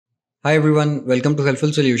Hi everyone, welcome to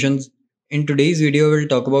Helpful Solutions. In today's video, we'll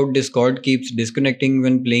talk about Discord keeps disconnecting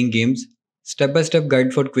when playing games. Step-by-step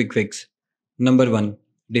guide for quick fix. Number 1.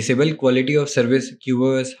 Disable quality of service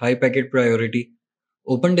QoS high packet priority.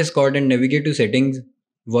 Open Discord and navigate to settings,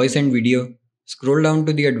 voice and video. Scroll down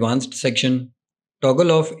to the advanced section.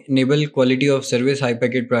 Toggle off enable quality of service high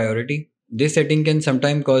packet priority. This setting can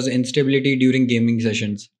sometimes cause instability during gaming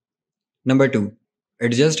sessions. Number 2.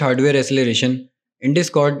 Adjust hardware acceleration. In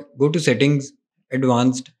Discord, go to Settings,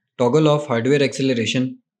 Advanced, toggle off hardware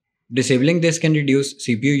acceleration. Disabling this can reduce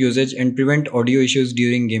CPU usage and prevent audio issues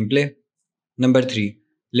during gameplay. Number 3.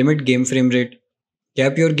 Limit game frame rate.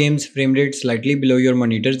 Cap your game's frame rate slightly below your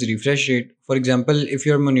monitor's refresh rate. For example, if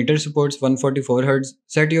your monitor supports 144Hz,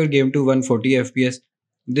 set your game to 140 FPS.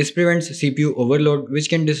 This prevents CPU overload, which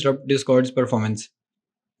can disrupt Discord's performance.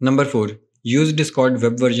 Number 4. Use Discord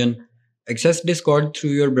web version. Access Discord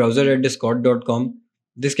through your browser at discord.com.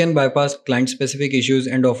 This can bypass client specific issues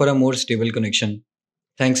and offer a more stable connection.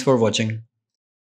 Thanks for watching.